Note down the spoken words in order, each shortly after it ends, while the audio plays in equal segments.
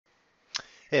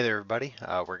Hey there, everybody.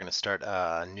 We're going to start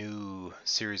a new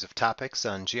series of topics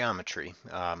on geometry.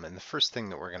 And the first thing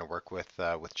that we're going to work with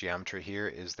geometry here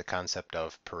is the concept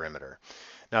of perimeter.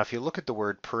 Now, if you look at the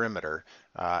word perimeter,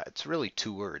 it's really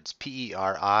two words,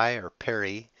 P-E-R-I or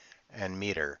peri and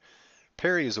meter.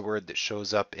 Peri is a word that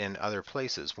shows up in other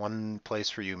places. One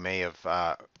place where you may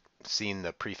have seen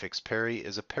the prefix peri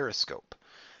is a periscope.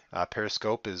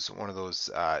 Periscope is one of those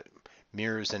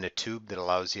mirrors in a tube that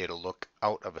allows you to look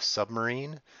out of a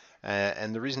submarine.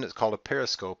 And the reason it's called a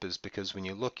periscope is because when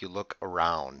you look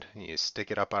around. You stick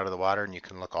it up out of the water and you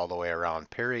can look all the way around.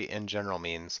 Peri in general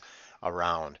means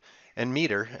around. And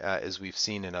meter, as we've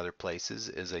seen in other places,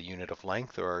 is a unit of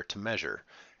length or to measure.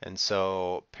 And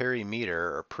so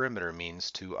perimeter or perimeter means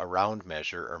to around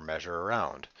measure or measure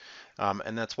around.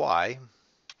 And that's why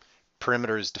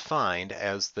perimeter is defined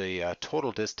as the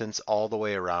total distance all the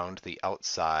way around the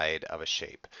outside of a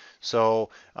shape.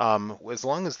 So as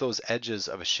long as those edges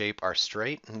of a shape are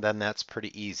straight, then that's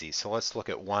pretty easy. So let's look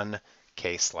at one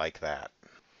case like that.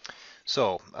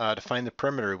 So to find the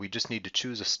perimeter, we just need to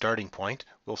choose a starting point.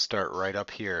 We'll start right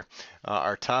up here.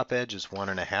 Our top edge is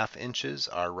 1.5 inches.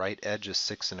 Our right edge is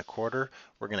 6.25.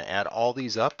 We're going to add all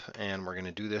these up, and we're going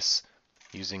to do this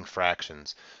using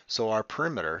fractions. So our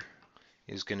perimeter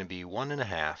is going to be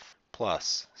 1.5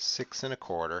 plus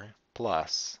 6.25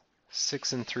 plus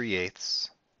 6 3/8,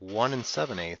 1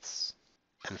 7/8,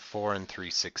 and 4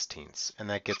 3/16. And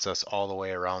that gets us all the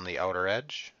way around the outer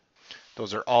edge.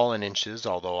 Those are all in inches,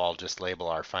 although I'll just label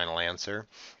our final answer.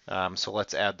 So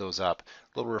let's add those up.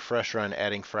 A little refresher on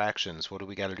adding fractions. What do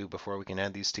we got to do before we can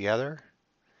add these together?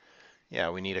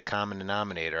 Yeah, we need a common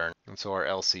denominator. And so our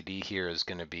LCD here is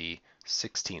going to be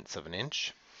 1/16 of an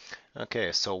inch.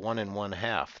 Okay, so 1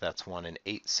 1/2, that's 1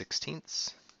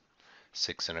 8/16.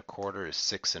 6.25 is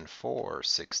 6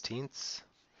 4/16.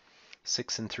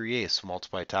 6 3/8,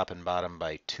 multiply top and bottom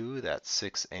by 2, that's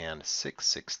 6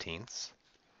 6/16.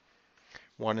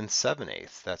 1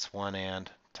 7/8, that's 1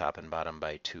 and top and bottom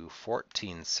by 2,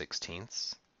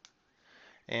 14/16.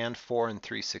 And 4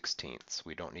 3/16,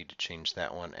 we don't need to change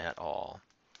that one at all.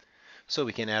 So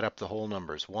we can add up the whole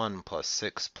numbers, 1 plus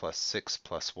 6 plus 6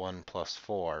 plus 1 plus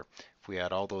 4. If we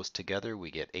add all those together,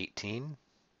 we get 18.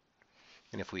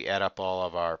 And if we add up all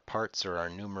of our parts or our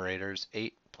numerators,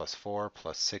 8 plus 4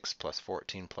 plus 6 plus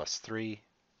 14 plus 3,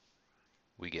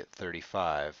 we get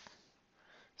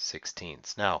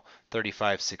 35/16. Now,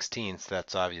 35/16,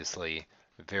 that's obviously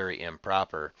very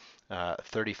improper.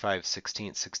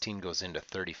 35/16, 16 goes into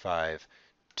 35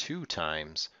 two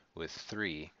times with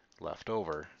 3 left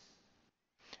over.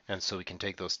 And so we can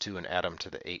take those two and add them to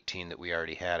the 18 that we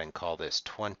already had and call this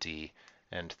 20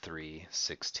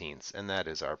 3/16. And that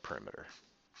is our perimeter.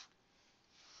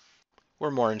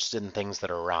 We're more interested in things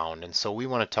that are round, and so we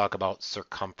want to talk about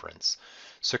circumference.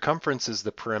 Circumference is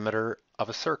the perimeter of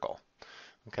a circle.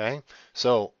 Okay,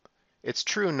 so it's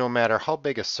true no matter how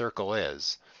big a circle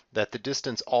is, that the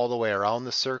distance all the way around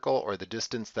the circle, or the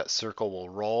distance that circle will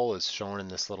roll as shown in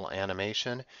this little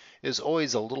animation, is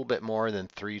always a little bit more than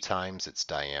 3 times its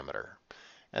diameter.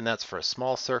 And that's for a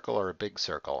small circle or a big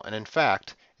circle. And in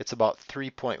fact, it's about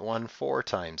 3.14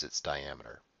 times its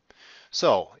diameter.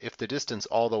 So if the distance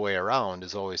all the way around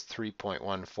is always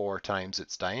 3.14 times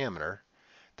its diameter,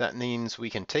 that means we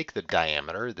can take the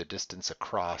diameter, the distance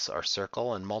across our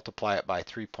circle, and multiply it by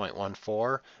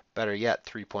 3.14, better yet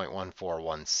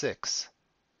 3.1416,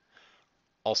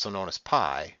 also known as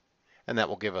pi, and that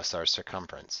will give us our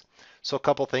circumference. So a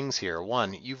couple things here.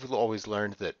 One, you've always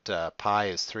learned that pi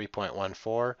is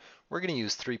 3.14. We're going to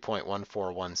use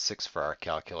 3.1416 for our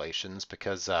calculations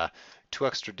because 2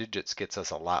 extra digits gets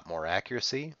us a lot more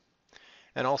accuracy.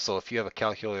 And also, if you have a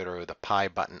calculator with a pi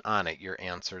button on it, your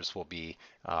answers will be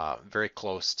very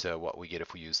close to what we get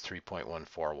if we use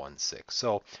 3.1416.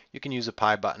 So you can use a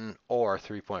pi button or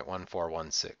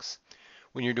 3.1416.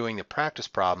 When you're doing the practice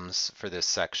problems for this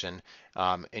section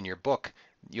in your book,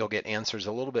 you'll get answers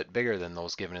a little bit bigger than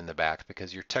those given in the back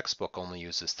because your textbook only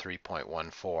uses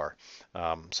 3.14.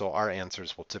 So our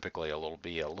answers will typically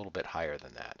be a little bit higher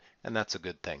than that, and that's a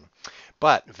good thing.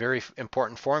 But very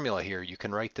important formula here. You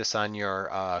can write this on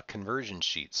your conversion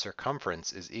sheet.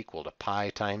 Circumference is equal to pi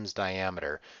times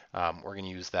diameter. We're going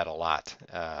to use that a lot,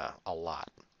 a lot.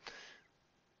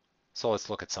 So let's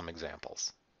look at some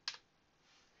examples.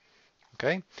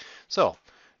 Okay, so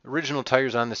original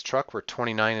tires on this truck were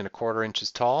 29.25 inches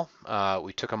tall.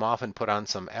 We took them off and put on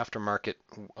some aftermarket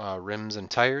rims and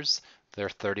tires. They're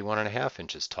 31.5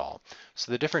 inches tall.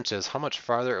 So the difference is how much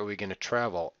farther are we going to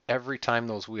travel every time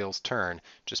those wheels turn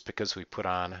just because we put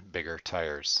on bigger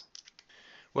tires.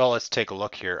 Well, let's take a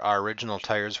look here. Our original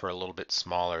tires were a little bit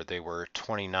smaller. They were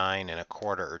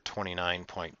 29.25 or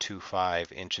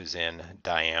 29.25 inches in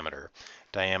diameter.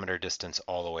 Diameter distance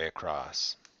all the way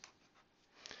across.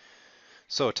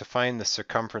 So to find the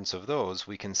circumference of those,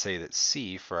 we can say that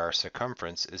C for our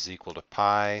circumference is equal to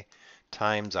pi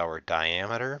times our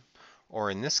diameter,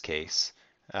 or in this case,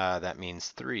 that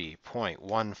means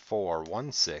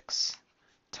 3.1416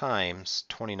 times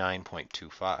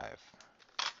 29.25.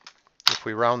 If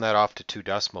we round that off to 2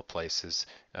 decimal places,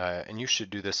 and you should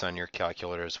do this on your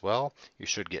calculator as well, you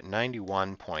should get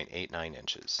 91.89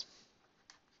 inches.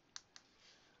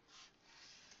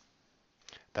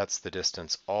 That's the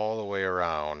distance all the way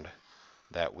around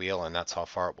that wheel, and that's how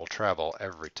far it will travel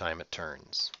every time it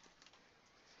turns.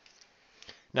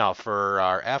 Now for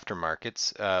our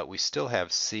aftermarkets, we still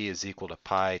have C is equal to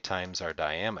pi times our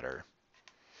diameter.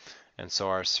 And so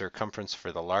our circumference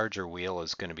for the larger wheel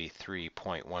is going to be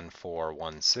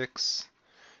 3.1416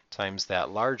 times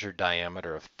that larger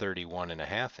diameter of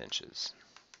 31.5 inches.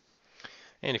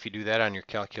 And if you do that on your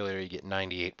calculator, you get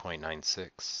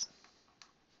 98.96.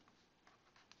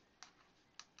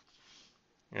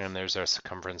 And there's our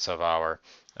circumference of our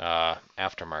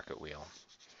aftermarket wheel.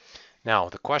 Now,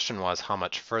 the question was how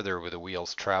much further will the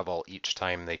wheels travel each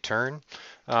time they turn?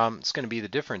 It's going to be the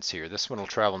difference here. This one will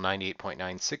travel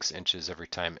 98.96 inches every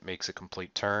time it makes a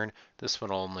complete turn. This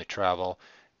one will only travel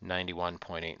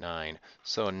 91.89.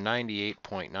 So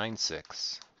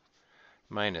 98.96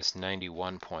 minus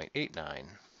 91.89. And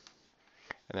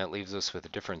that leaves us with a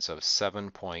difference of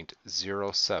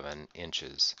 7.07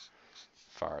 inches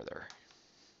farther.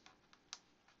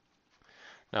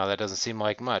 Now that doesn't seem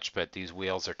like much, but these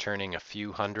wheels are turning a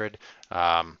few hundred,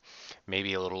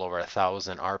 maybe a little over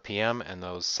 1,000 RPM, and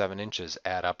those 7 inches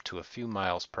add up to a few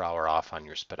miles per hour off on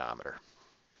your speedometer.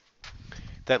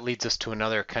 That leads us to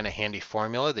another kind of handy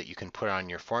formula that you can put on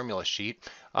your formula sheet.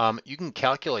 You can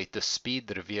calculate the speed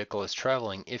that a vehicle is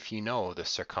traveling if you know the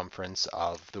circumference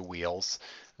of the wheels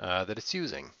that it's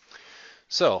using.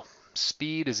 So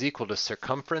speed is equal to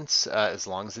circumference, as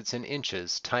long as it's in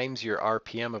inches, times your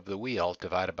RPM of the wheel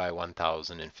divided by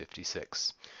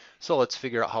 1056. So let's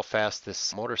figure out how fast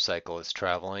this motorcycle is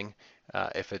traveling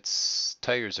if its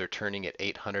tires are turning at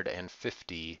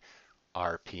 850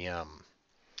 RPM.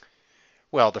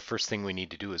 Well, the first thing we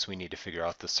need to do is we need to figure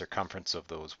out the circumference of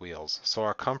those wheels. So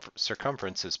our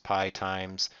circumference is pi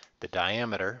times the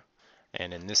diameter,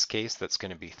 and in this case that's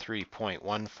going to be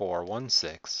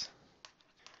 3.1416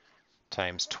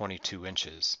 times 22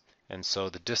 inches. And so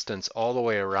the distance all the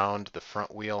way around the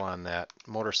front wheel on that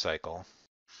motorcycle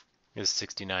is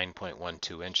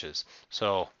 69.12 inches.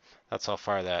 So that's how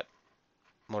far that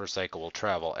motorcycle will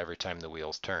travel every time the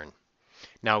wheels turn.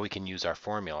 Now we can use our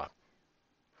formula.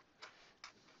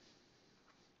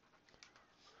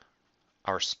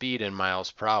 Our speed in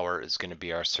miles per hour is going to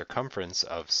be our circumference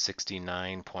of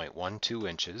 69.12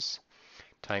 inches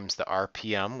times the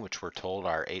RPM, which we're told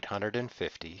are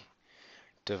 850,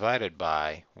 divided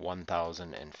by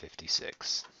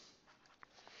 1056.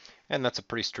 And that's a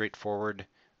pretty straightforward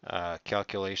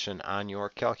calculation on your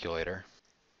calculator.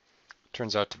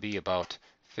 Turns out to be about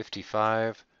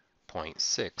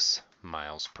 55.6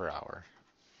 miles per hour.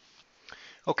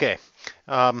 Okay.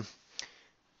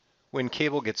 When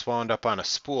cable gets wound up on a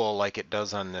spool like it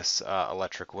does on this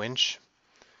electric winch,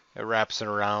 it wraps it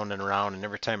around and around, and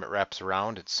every time it wraps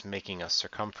around, it's making a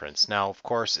circumference. Now, of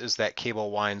course, as that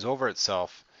cable winds over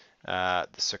itself, the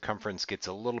circumference gets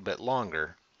a little bit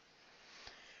longer,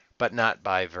 but not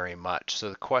by very much. So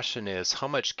the question is, how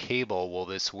much cable will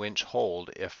this winch hold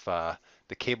if the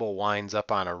cable winds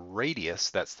up on a radius,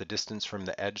 that's the distance from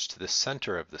the edge to the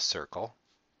center of the circle,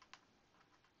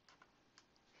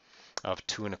 of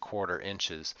 2¼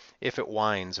 inches, if it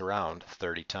winds around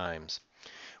 30 times?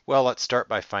 Well, let's start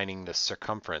by finding the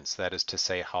circumference, that is to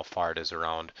say how far it is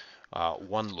around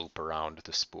one loop around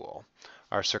the spool.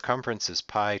 Our circumference is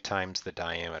pi times the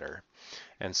diameter,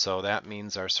 and so that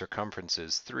means our circumference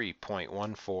is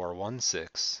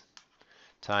 3.1416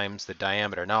 times the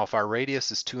diameter. Now if our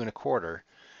radius is 2¼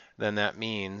 then that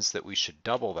means that we should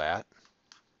double that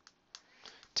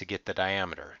to get the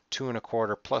diameter.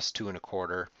 2¼ plus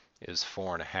 2¼ is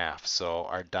 4½ so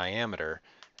our diameter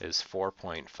is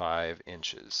 4.5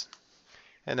 inches.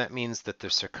 And that means that the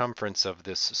circumference of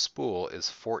this spool is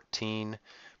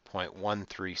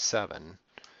 14.137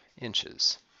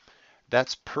 inches.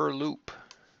 That's per loop.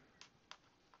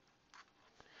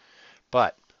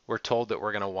 But we're told that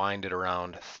we're going to wind it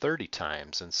around 30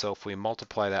 times, and so if we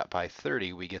multiply that by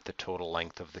 30, we get the total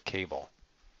length of the cable.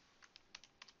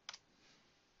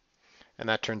 And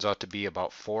that turns out to be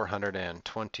about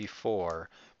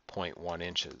 424.1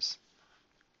 inches.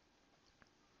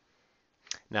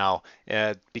 Now,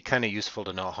 it'd be kind of useful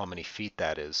to know how many feet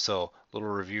that is. So a little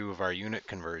review of our unit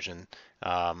conversion.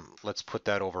 Let's put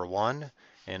that over 1,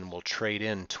 and we'll trade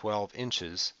in 12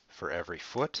 inches for every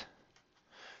foot.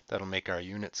 That'll make our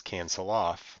units cancel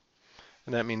off.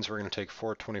 And that means we're going to take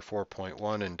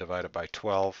 424.1 and divide it by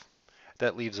 12.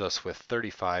 That leaves us with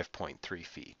 35.3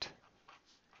 feet.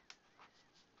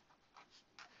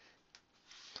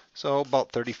 So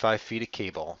about 35 feet of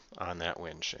cable on that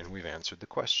winch, and we've answered the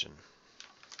question.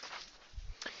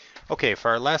 Okay,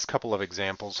 for our last couple of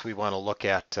examples, we want to look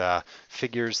at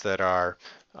figures that are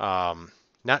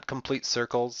not complete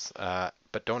circles,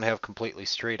 but don't have completely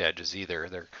straight edges either.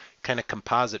 They're kind of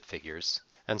composite figures.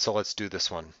 And so let's do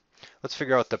this one. Let's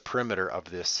figure out the perimeter of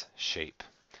this shape.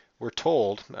 We're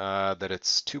told that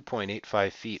it's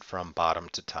 2.85 feet from bottom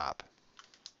to top.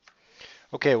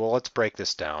 Okay, well, let's break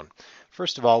this down.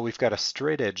 First of all, we've got a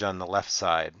straight edge on the left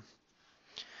side.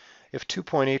 If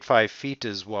 2.85 feet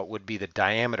is what would be the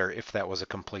diameter if that was a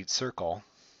complete circle,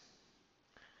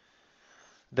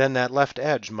 then that left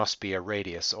edge must be a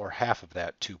radius, or half of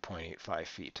that 2.85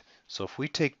 feet. So if we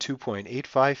take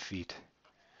 2.85 feet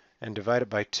and divide it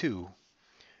by 2,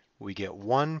 we get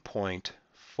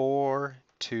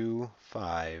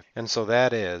 1.425. And so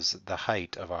that is the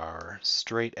height of our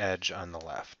straight edge on the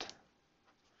left.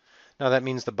 Now that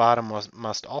means the bottom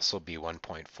must also be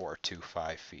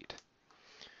 1.425 feet.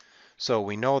 So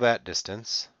we know that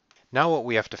distance. Now what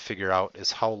we have to figure out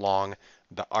is how long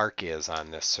the arc is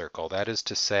on this circle. That is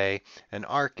to say, an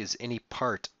arc is any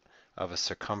part of a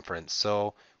circumference.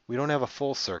 So we don't have a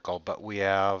full circle, but we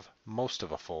have most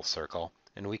of a full circle,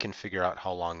 and we can figure out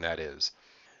how long that is.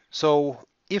 So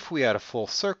if we had a full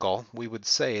circle, we would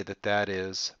say that that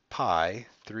is pi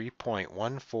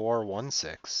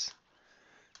 3.1416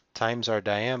 times our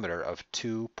diameter of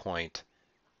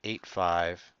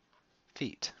 2.85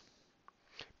 feet.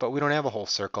 But we don't have a whole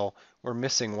circle. We're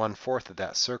missing 1/4 of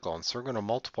that circle, and so we're going to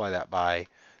multiply that by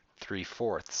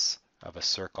 3/4 of a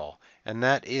circle. And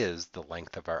that is the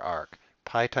length of our arc.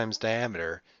 Pi times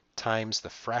diameter times the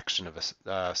fraction of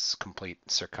a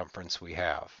complete circumference we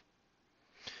have.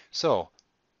 So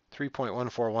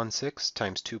 3.1416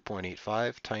 times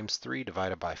 2.85 times 3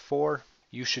 divided by 4,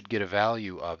 you should get a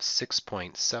value of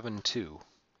 6.72,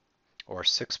 or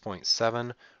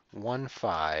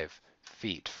 6.715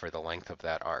 feet for the length of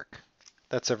that arc.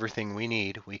 That's everything we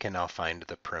need. We can now find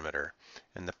the perimeter.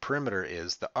 And the perimeter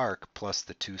is the arc plus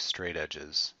the 2 straight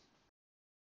edges.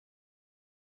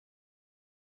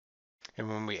 And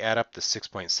when we add up the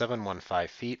 6.715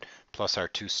 feet plus our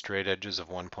 2 straight edges of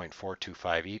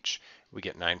 1.425 each, we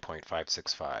get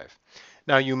 9.565.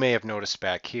 Now you may have noticed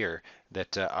back here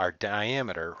that our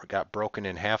diameter got broken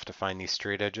in half to find these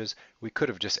straight edges. We could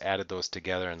have just added those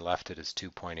together and left it as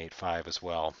 2.85 as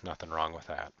well. Nothing wrong with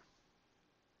that.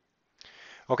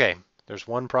 Okay, there's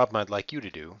one problem I'd like you to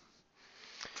do.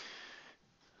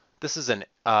 This is an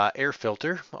air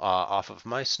filter off of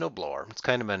my snowblower. It's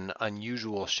kind of an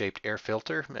unusual shaped air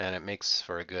filter, and it makes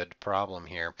for a good problem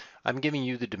here. I'm giving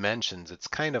you the dimensions. It's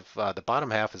kind of, the bottom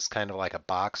half is kind of like a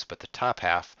box, but the top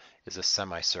half is a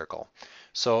semicircle.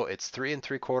 So it's 3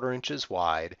 3/4 inches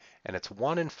wide, and it's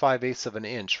 1 5/8 of an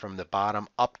inch from the bottom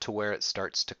up to where it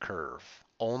starts to curve.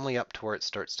 Only up to where it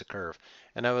starts to curve.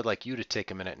 And I would like you to take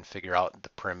a minute and figure out the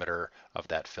perimeter of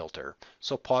that filter.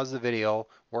 So pause the video,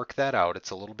 work that out.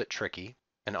 It's a little bit tricky,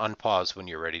 and unpause when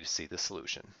you're ready to see the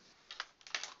solution.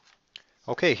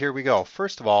 Okay, here we go.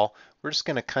 First of all, we're just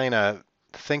going to kind of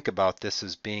think about this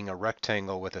as being a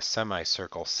rectangle with a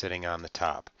semicircle sitting on the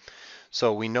top.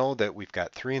 So we know that we've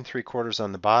got 3 3/4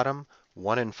 on the bottom,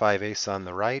 1 5/8 on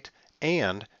the right,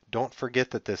 and don't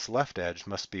forget that this left edge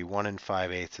must be 1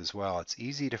 5/8 as well. It's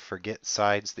easy to forget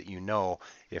sides that you know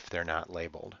if they're not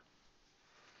labeled.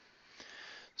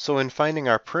 So in finding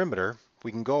our perimeter,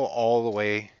 we can go all the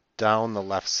way down the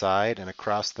left side and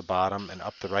across the bottom and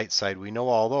up the right side. We know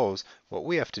all those. What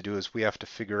we have to do is we have to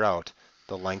figure out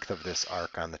the length of this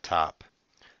arc on the top.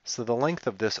 So the length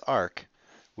of this arc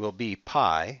will be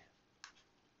pi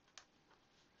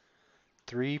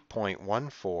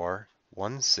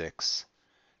 3.1416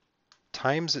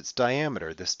 times its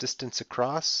diameter. This distance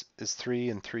across is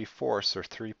 3 3/4 or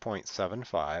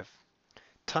 3.75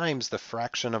 times the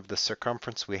fraction of the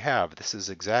circumference we have. This is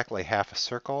exactly half a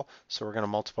circle, so we're going to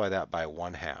multiply that by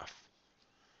 1/2.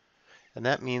 And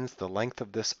that means the length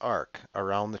of this arc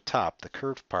around the top, the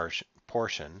curved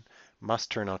portion,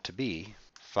 must turn out to be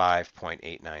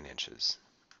 5.89 inches.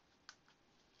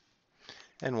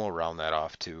 And we'll round that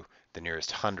off to the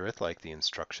nearest hundredth like the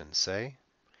instructions say.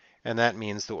 And that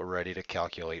means that we're ready to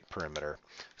calculate perimeter.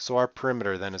 So our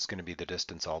perimeter then is going to be the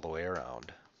distance all the way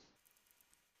around.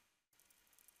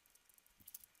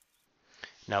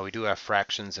 Now we do have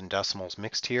fractions and decimals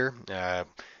mixed here.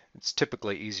 It's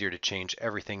typically easier to change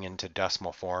everything into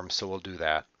decimal form, so we'll do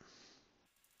that.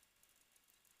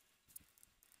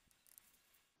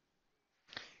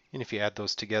 And if you add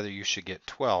those together, you should get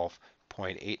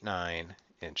 12.89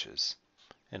 inches.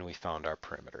 And we found our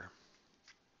perimeter.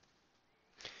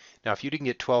 Now, if you didn't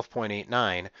get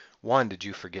 12.89, did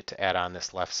you forget to add on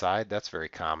this left side? That's very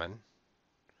common.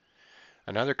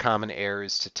 Another common error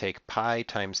is to take pi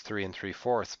times 3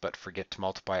 3/4, but forget to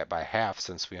multiply it by half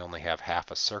since we only have half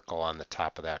a circle on the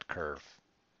top of that curve.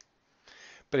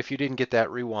 But if you didn't get that,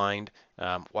 rewind,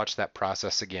 watch that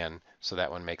process again so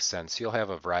that one makes sense. You'll have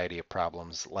a variety of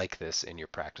problems like this in your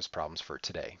practice problems for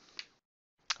today.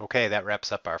 Okay, that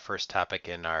wraps up our first topic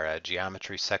in our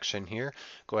geometry section here.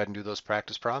 Go ahead and do those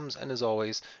practice problems. And as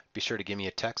always, be sure to give me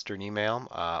a text or an email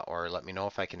or let me know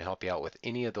if I can help you out with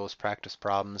any of those practice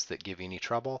problems that give you any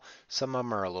trouble. Some of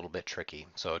them are a little bit tricky,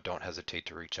 so don't hesitate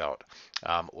to reach out.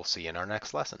 We'll see you in our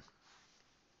next lesson.